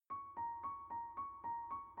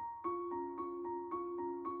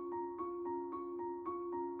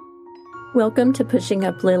Welcome to Pushing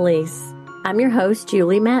Up Lilies. I'm your host,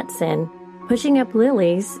 Julie Matson. Pushing Up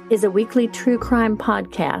Lilies is a weekly true crime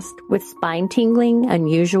podcast with spine-tingling,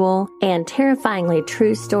 unusual, and terrifyingly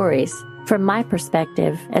true stories from my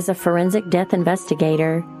perspective as a forensic death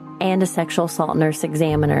investigator and a sexual assault nurse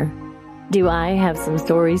examiner. Do I have some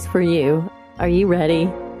stories for you? Are you ready?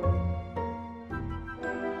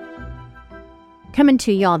 Coming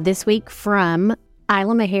to y'all this week from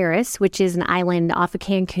Isla Mujeres, which is an island off of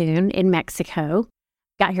Cancun in Mexico.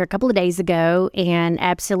 Got here a couple of days ago and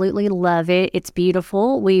absolutely love it. It's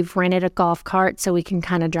beautiful. We've rented a golf cart so we can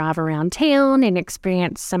kind of drive around town and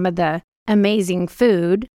experience some of the amazing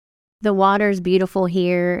food. The water's beautiful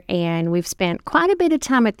here, and we've spent quite a bit of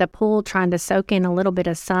time at the pool trying to soak in a little bit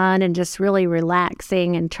of sun and just really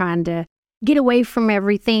relaxing and trying to get away from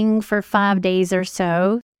everything for 5 days or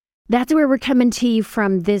so. That's where we're coming to you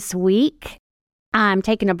from this week. I'm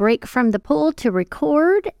taking a break from the pool to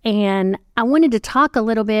record, and I wanted to talk a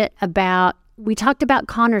little bit we talked about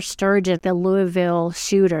Connor Sturgis, the Louisville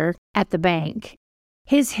shooter at the bank,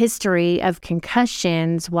 his history of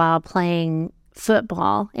concussions while playing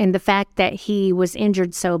football, and the fact that he was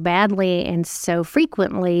injured so badly and so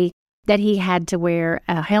frequently that he had to wear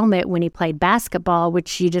a helmet when he played basketball,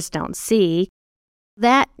 which you just don't see.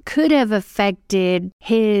 That could have affected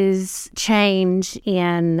his change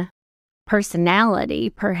in personality,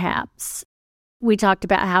 perhaps. We talked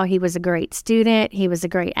about how he was a great student, he was a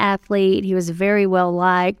great athlete, he was very well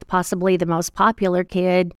liked, possibly the most popular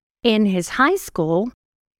kid in his high school.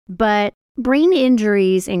 But brain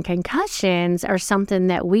injuries and concussions are something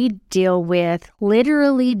that we deal with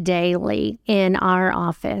literally daily in our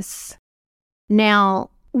office.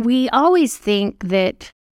 Now, we always think that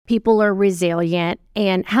people are resilient,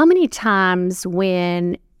 and how many times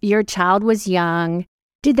when your child was young,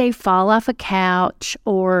 did they fall off a couch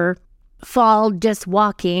or fall just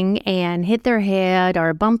walking and hit their head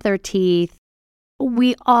or bump their teeth?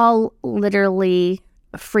 We all literally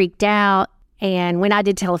freaked out. And when I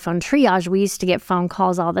did telephone triage, we used to get phone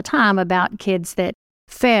calls all the time about kids that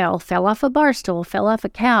fell off a bar stool, fell off a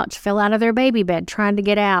couch, fell out of their baby bed trying to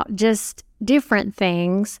get out, just different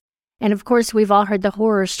things. And of course, we've all heard the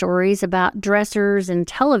horror stories about dressers and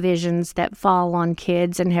televisions that fall on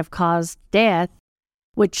kids and have caused death,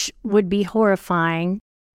 which would be horrifying.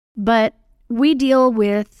 But we deal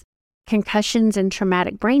with concussions and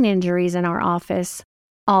traumatic brain injuries in our office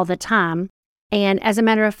all the time. And as a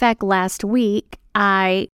matter of fact, last week,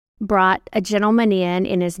 I brought a gentleman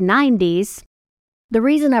in his 90s. The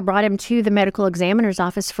reason I brought him to the medical examiner's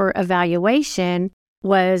office for evaluation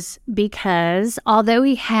was because although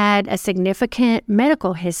he had a significant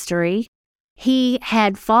medical history, he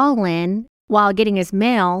had fallen while getting his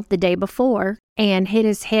mail the day before and hit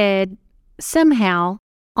his head somehow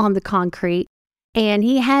on the concrete, and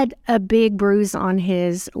he had a big bruise on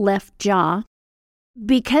his left jaw.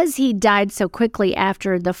 Because he died so quickly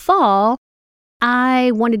after the fall,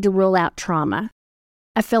 I wanted to rule out trauma.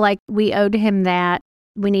 I feel like we owed him that.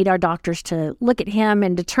 We need our doctors to look at him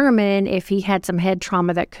and determine if he had some head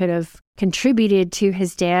trauma that could have contributed to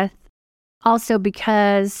his death. Also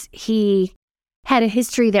because he had a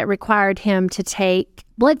history that required him to take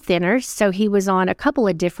blood thinners, so he was on a couple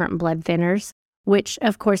of different blood thinners, which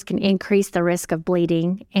of course can increase the risk of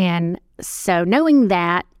bleeding. And so knowing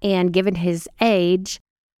that and given his age,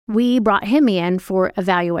 we brought him in for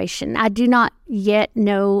evaluation. I do not yet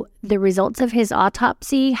know the results of his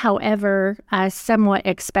autopsy. However, I somewhat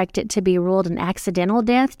expect it to be ruled an accidental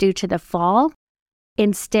death due to the fall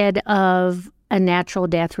instead of a natural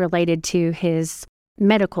death related to his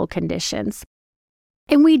medical conditions.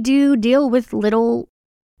 And we do deal with little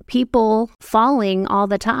people falling all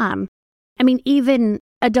the time. I mean, even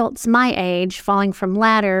adults my age falling from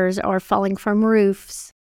ladders or falling from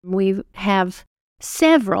roofs. We have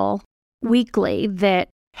several weekly that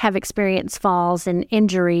have experienced falls and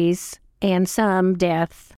injuries and some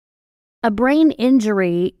death. A brain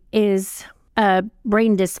injury is a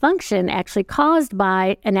brain dysfunction actually caused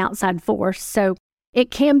by an outside force. So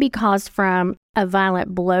it can be caused from a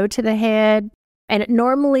violent blow to the head, and it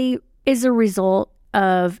normally is a result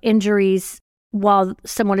of injuries while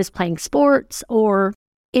someone is playing sports or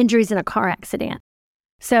injuries in a car accident.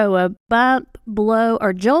 So a bump, blow,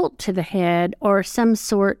 or jolt to the head or some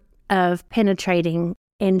sort of penetrating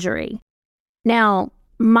injury. Now,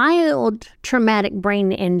 mild traumatic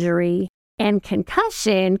brain injury and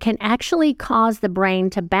concussion can actually cause the brain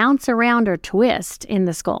to bounce around or twist in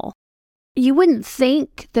the skull. You wouldn't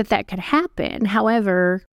think that that could happen.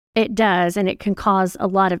 However, it does, and it can cause a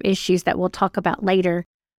lot of issues that we'll talk about later.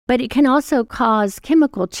 but it can also cause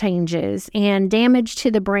chemical changes and damage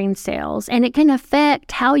to the brain cells, and it can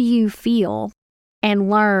affect how you feel and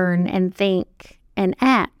learn and think and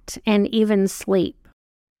act and even sleep.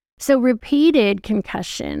 So repeated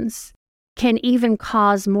concussions can even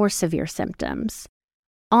cause more severe symptoms.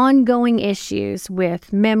 Ongoing issues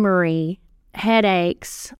with memory,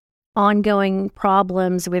 headaches, ongoing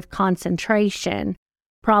problems with concentration,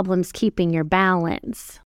 problems keeping your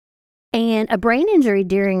balance. And a brain injury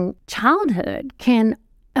during childhood can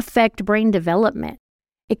affect brain development.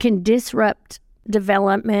 It can disrupt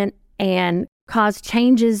development and cause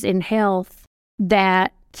changes in health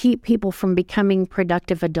that keep people from becoming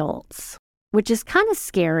productive adults, which is kind of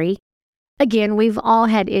scary. Again, we've all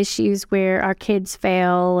had issues where our kids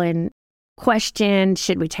fail and question,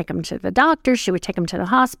 should we take them to the doctor? Should we take them to the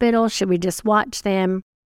hospital? Should we just watch them?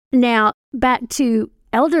 Now, back to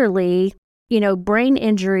elderly, brain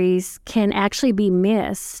injuries can actually be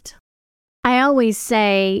missed. I always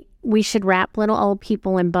say we should wrap little old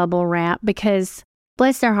people in bubble wrap because,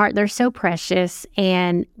 bless their heart, they're so precious.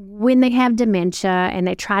 And when they have dementia and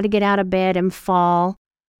they try to get out of bed and fall,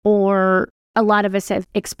 or a lot of us have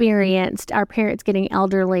experienced our parents getting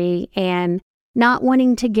elderly and not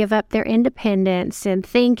wanting to give up their independence and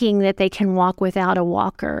thinking that they can walk without a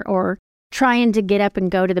walker, or trying to get up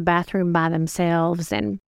and go to the bathroom by themselves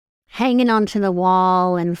and hanging onto the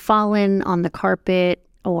wall and falling on the carpet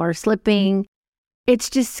or slipping. It's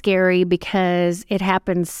just scary because it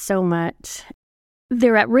happens so much.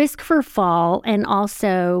 They're at risk for fall, and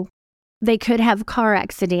also they could have a car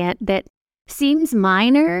accident that seems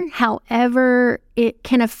minor. However, it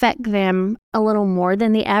can affect them a little more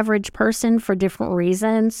than the average person for different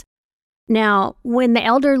reasons. Now, when the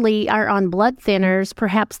elderly are on blood thinners,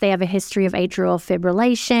 perhaps they have a history of atrial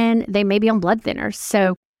fibrillation. They may be on blood thinners.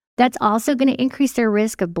 So that's also going to increase their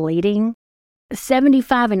risk of bleeding.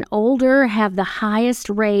 75 and older have the highest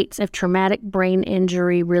rates of traumatic brain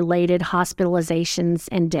injury-related hospitalizations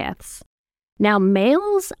and deaths. Now,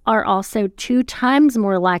 males are also 2 times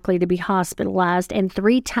more likely to be hospitalized and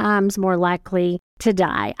 3 times more likely to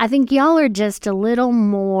die. I think y'all are just a little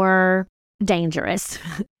more dangerous.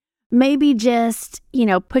 Maybe just,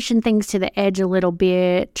 pushing things to the edge a little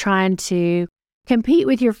bit, trying to compete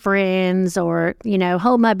with your friends or,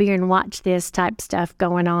 hold my beer and watch this type stuff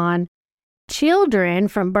going on. Children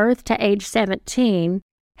from birth to age 17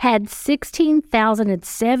 had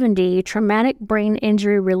 16,070 traumatic brain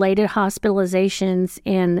injury-related hospitalizations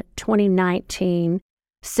in 2019.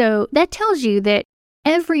 So that tells you that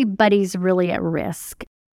everybody's really at risk.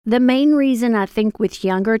 The main reason I think with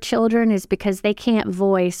younger children is because they can't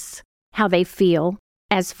voice how they feel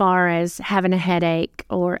as far as having a headache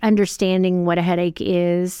or understanding what a headache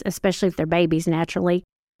is, especially if they're babies naturally.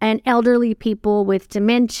 And elderly people with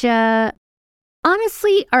dementia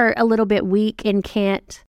honestly are a little bit weak and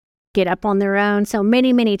can't get up on their own. So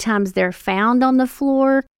many times they're found on the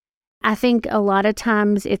floor. I think a lot of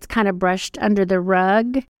times it's kind of brushed under the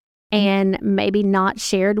rug and maybe not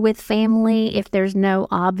shared with family if there's no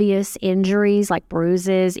obvious injuries like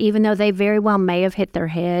bruises, even though they very well may have hit their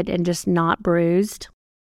head and just not bruised.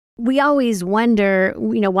 We always wonder,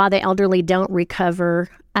 why the elderly don't recover.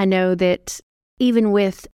 I know that even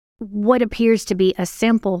with what appears to be a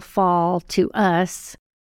simple fall to us,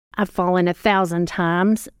 I've fallen 1,000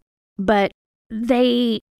 times, but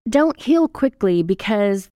they don't heal quickly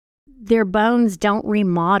because their bones don't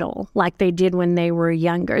remodel like they did when they were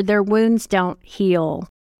younger. Their wounds don't heal.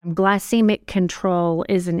 Glycemic control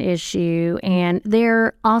is an issue, and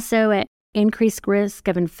they're also at increased risk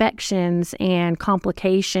of infections and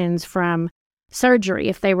complications from surgery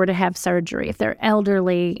if they were to have surgery, if they're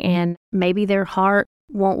elderly and maybe their heart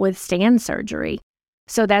won't withstand surgery.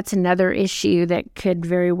 So that's another issue that could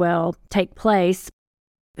very well take place.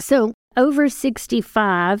 So anyone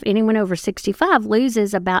over 65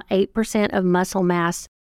 loses about 8% of muscle mass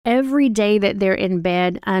every day that they're in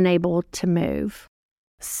bed, unable to move.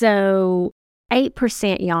 So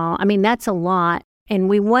 8%, y'all. I mean, that's a lot. And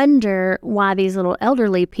we wonder why these little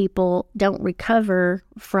elderly people don't recover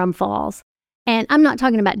from falls. And I'm not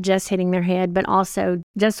talking about just hitting their head, but also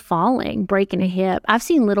just falling, breaking a hip. I've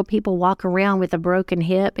seen little people walk around with a broken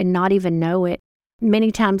hip and not even know it,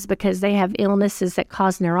 many times because they have illnesses that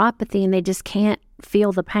cause neuropathy and they just can't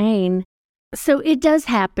feel the pain. So it does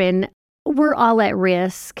happen. We're all at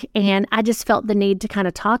risk. And I just felt the need to kind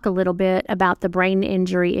of talk a little bit about the brain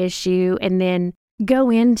injury issue and then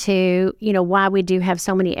go into, why we do have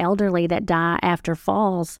so many elderly that die after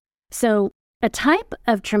falls. So A type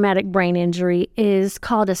of traumatic brain injury is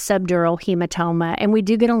called a subdural hematoma, and we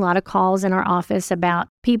do get a lot of calls in our office about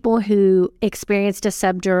people who experienced a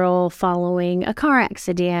subdural following a car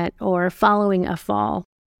accident or following a fall.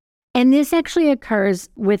 And this actually occurs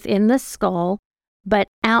within the skull, but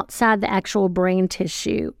outside the actual brain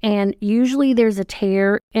tissue, and usually there's a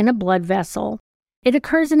tear in a blood vessel. It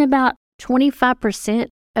occurs in about 25%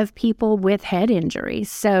 of people with head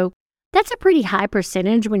injuries, so that's a pretty high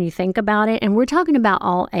percentage when you think about it, and we're talking about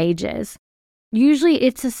all ages. Usually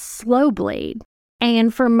it's a slow bleed,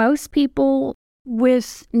 and for most people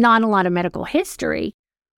with not a lot of medical history,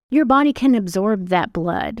 your body can absorb that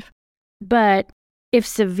blood. But if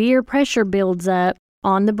severe pressure builds up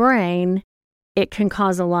on the brain, it can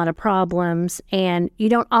cause a lot of problems, and you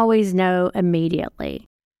don't always know immediately.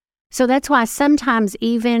 So that's why sometimes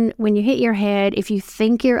even when you hit your head, if you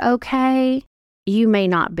think you're okay, you may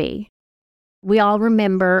not be. We all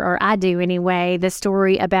remember, or I do anyway, the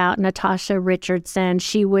story about Natasha Richardson.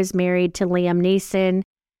 She was married to Liam Neeson.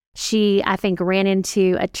 She, I think, ran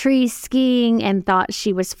into a tree skiing and thought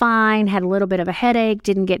she was fine, had a little bit of a headache,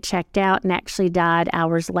 didn't get checked out, and actually died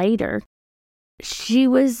hours later. She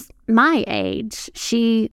was my age.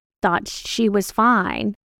 She thought she was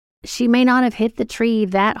fine. She may not have hit the tree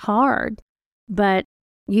that hard, but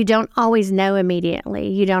you don't always know immediately.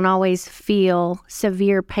 You don't always feel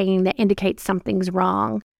severe pain that indicates something's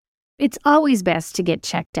wrong. It's always best to get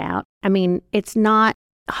checked out. I mean, it's not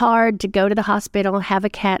hard to go to the hospital, have a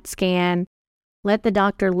CAT scan, let the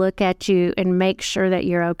doctor look at you and make sure that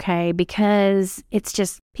you're okay, because it's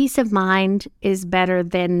just peace of mind is better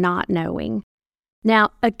than not knowing.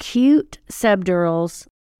 Now, acute subdurals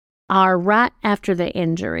are right after the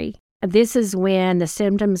injury. This is when the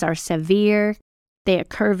symptoms are severe. They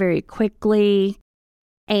occur very quickly,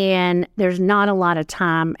 and there's not a lot of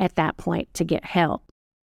time at that point to get help.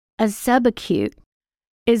 A subacute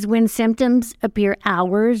is when symptoms appear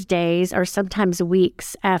hours, days, or sometimes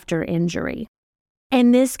weeks after injury.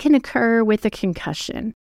 And this can occur with a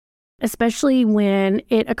concussion, especially when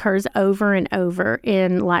it occurs over and over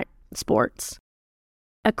in like sports.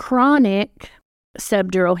 A chronic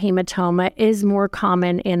subdural hematoma is more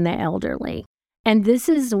common in the elderly. And this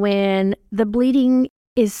is when the bleeding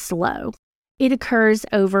is slow. It occurs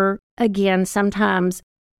over, again, sometimes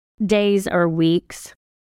days or weeks.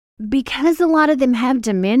 Because a lot of them have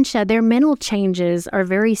dementia, their mental changes are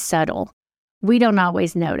very subtle. We don't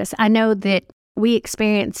always notice. I know that we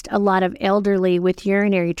experienced a lot of elderly with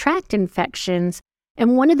urinary tract infections,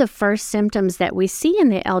 and one of the first symptoms that we see in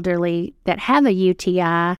the elderly that have a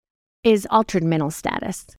UTI is altered mental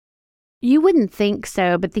status. You wouldn't think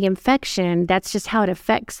so, but the infection, that's just how it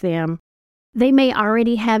affects them. They may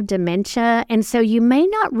already have dementia, and so you may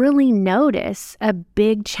not really notice a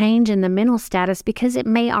big change in the mental status because it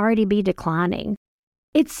may already be declining.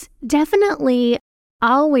 It's definitely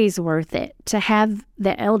always worth it to have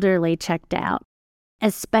the elderly checked out,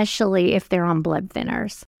 especially if they're on blood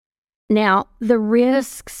thinners. Now, the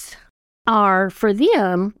risks are for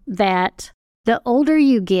them that the older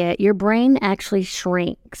you get, your brain actually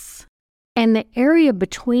shrinks. And the area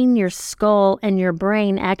between your skull and your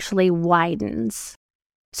brain actually widens.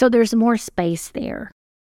 So there's more space there.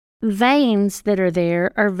 Veins that are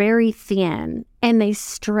there are very thin and they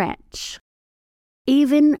stretch.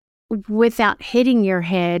 Even without hitting your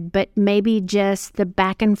head, but maybe just the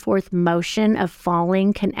back and forth motion of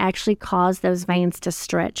falling can actually cause those veins to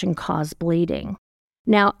stretch and cause bleeding.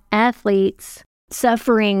 Now, athletes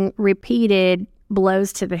suffering repeated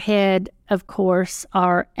blows to the head, of course,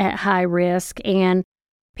 are at high risk, and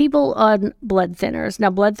people on blood thinners. Now,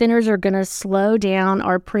 blood thinners are going to slow down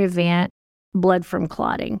or prevent blood from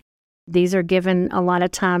clotting. These are given a lot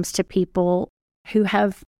of times to people who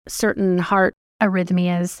have certain heart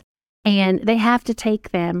arrhythmias, and they have to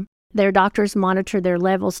take them. Their doctors monitor their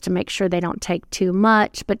levels to make sure they don't take too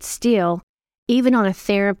much, but still, even on a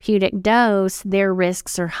therapeutic dose, their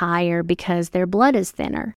risks are higher because their blood is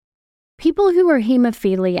thinner. People who are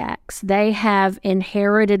hemophiliacs, they have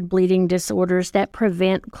inherited bleeding disorders that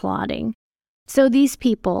prevent clotting. So these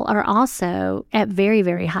people are also at very,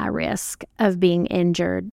 very high risk of being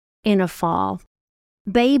injured in a fall.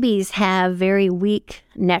 Babies have very weak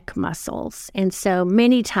neck muscles, and so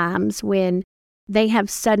many times when they have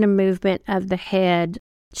sudden movement of the head,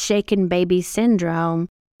 shaken baby syndrome,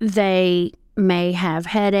 they may have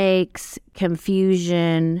headaches,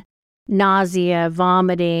 confusion, nausea,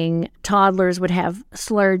 vomiting. Toddlers would have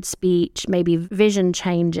slurred speech, maybe vision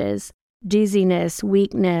changes, dizziness,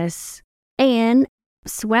 weakness, and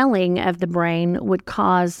swelling of the brain would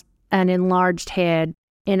cause an enlarged head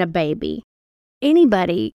in a baby.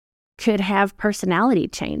 Anybody could have personality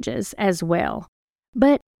changes as well.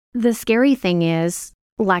 But the scary thing is,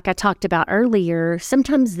 like I talked about earlier,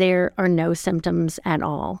 sometimes there are no symptoms at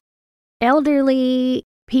all. Elderly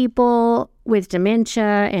people with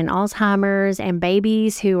dementia and Alzheimer's and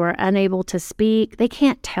babies who are unable to speak, they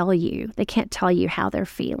can't tell you. They can't tell you how they're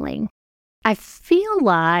feeling. I feel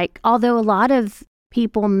like, although a lot of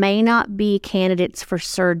people may not be candidates for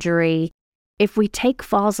surgery, if we take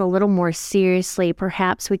falls a little more seriously,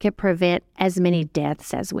 perhaps we could prevent as many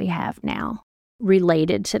deaths as we have now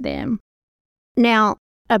related to them. Now,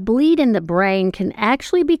 a bleed in the brain can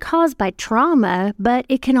actually be caused by trauma, but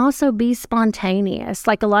it can also be spontaneous.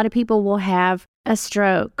 Like a lot of people will have a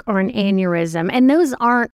stroke or an aneurysm, and those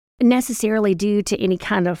aren't necessarily due to any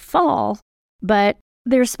kind of fall, but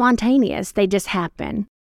they're spontaneous. They just happen.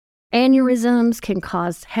 Aneurysms can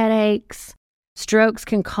cause headaches. Strokes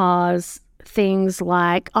can cause things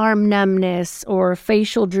like arm numbness or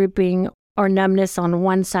facial drooping or numbness on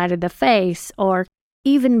one side of the face, or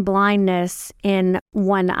even blindness in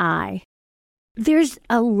one eye. There's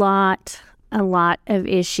a lot of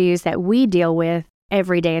issues that we deal with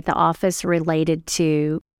every day at the office related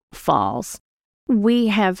to falls. We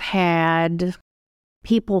have had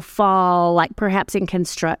people fall, like perhaps in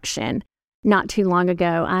construction. Not too long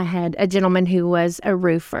ago, I had a gentleman who was a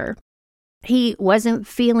roofer. He wasn't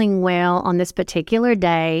feeling well on this particular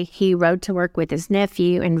day. He rode to work with his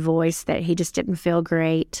nephew and voiced that he just didn't feel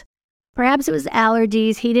great. Perhaps it was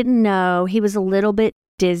allergies. He didn't know. He was a little bit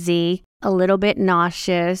dizzy, a little bit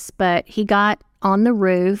nauseous, but he got on the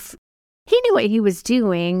roof. He knew what he was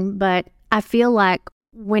doing, but I feel like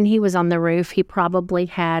when he was on the roof, he probably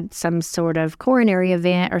had some sort of coronary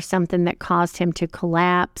event or something that caused him to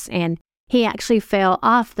collapse, and he actually fell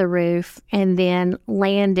off the roof and then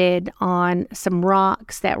landed on some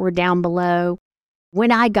rocks that were down below.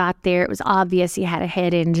 When I got there, it was obvious he had a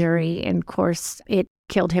head injury, and of course, it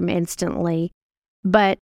killed him instantly.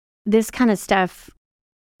 But this kind of stuff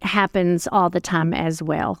happens all the time as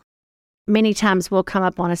well. Many times we'll come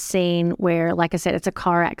up on a scene where, like I said, it's a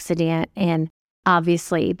car accident, and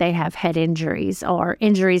obviously they have head injuries or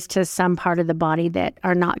injuries to some part of the body that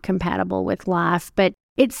are not compatible with life. But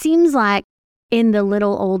it seems like in the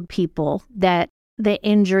little old people that the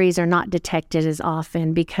injuries are not detected as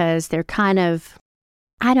often because they're kind of,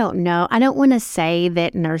 I don't know. I don't want to say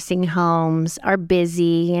that nursing homes are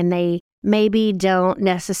busy and they maybe don't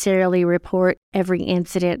necessarily report every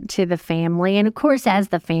incident to the family. And of course, as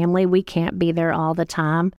the family, we can't be there all the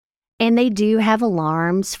time. And they do have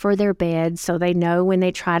alarms for their beds, so they know when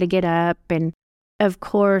they try to get up. And of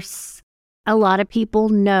course, a lot of people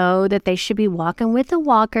know that they should be walking with a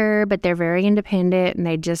walker, but they're very independent and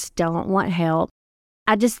they just don't want help.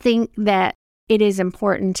 I just think that it is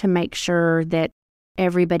important to make sure that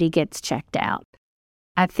everybody gets checked out.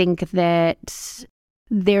 I think that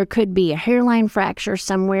there could be a hairline fracture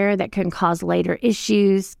somewhere that can cause later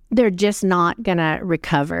issues. They're just not going to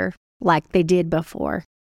recover like they did before.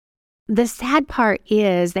 The sad part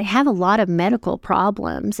is they have a lot of medical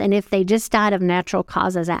problems, and if they just died of natural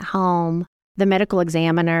causes at home, the medical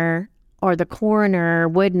examiner or the coroner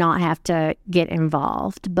would not have to get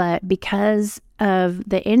involved. But because of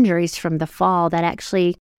the injuries from the fall, that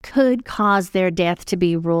actually could cause their death to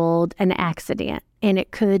be ruled an accident, and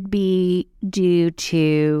it could be due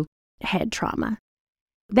to head trauma.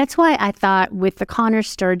 That's why I thought with the Connor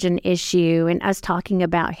Sturgeon issue and us talking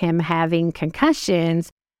about him having concussions,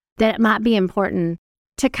 that it might be important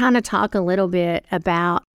to kind of talk a little bit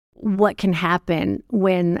about what can happen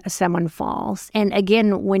when someone falls. And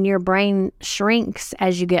again, when your brain shrinks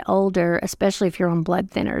as you get older, especially if you're on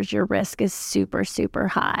blood thinners, your risk is super, super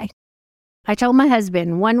high. I told my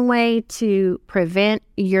husband one way to prevent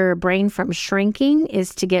your brain from shrinking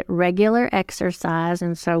is to get regular exercise.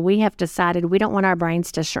 And so we have decided we don't want our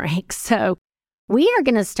brains to shrink. So we are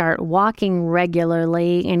going to start walking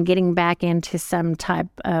regularly and getting back into some type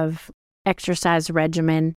of exercise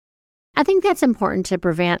regimen. I think that's important to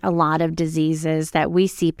prevent a lot of diseases that we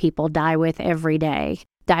see people die with every day.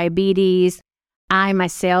 Diabetes. I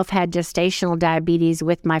myself had gestational diabetes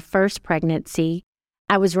with my first pregnancy.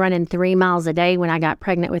 I was running 3 miles a day when I got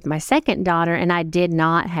pregnant with my second daughter, and I did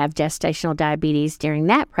not have gestational diabetes during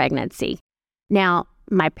that pregnancy. Now,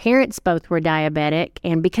 my parents both were diabetic,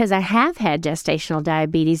 and because I have had gestational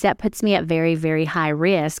diabetes, that puts me at very, very high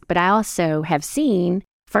risk. But I also have seen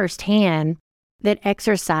firsthand that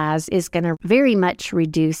exercise is going to very much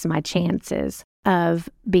reduce my chances of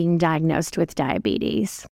being diagnosed with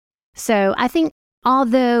diabetes. So I think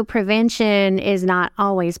although prevention is not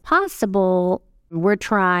always possible, we're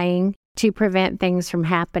trying to prevent things from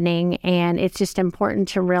happening, and it's just important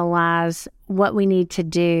to realize what we need to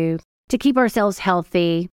do to keep ourselves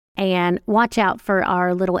healthy and watch out for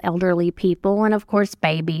our little elderly people and, of course,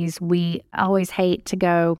 babies. We always hate to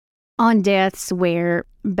go on deaths where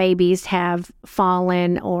babies have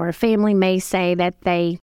fallen, or a family may say that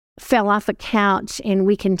they fell off a couch and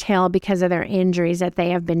we can tell because of their injuries that they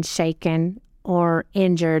have been shaken or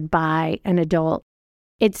injured by an adult.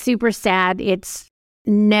 It's super sad. It's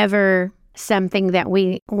never something that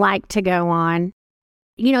we like to go on.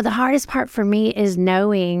 You know, the hardest part for me is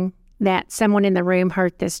knowing that someone in the room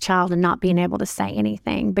hurt this child and not being able to say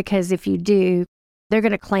anything, because if you do, they're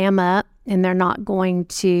going to clam up and they're not going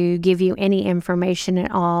to give you any information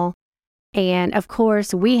at all. And of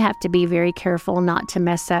course, we have to be very careful not to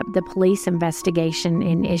mess up the police investigation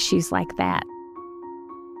in issues like that.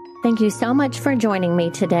 Thank you so much for joining me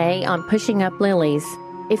today on Pushing Up Lilies.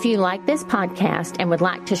 If you like this podcast and would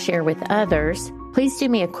like to share with others, please do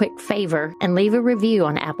me a quick favor and leave a review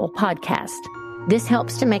on Apple Podcast. This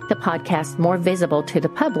helps to make the podcast more visible to the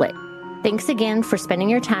public. Thanks again for spending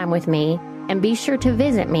your time with me, and be sure to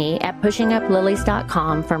visit me at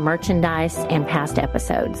pushinguplilies.com for merchandise and past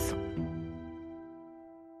episodes.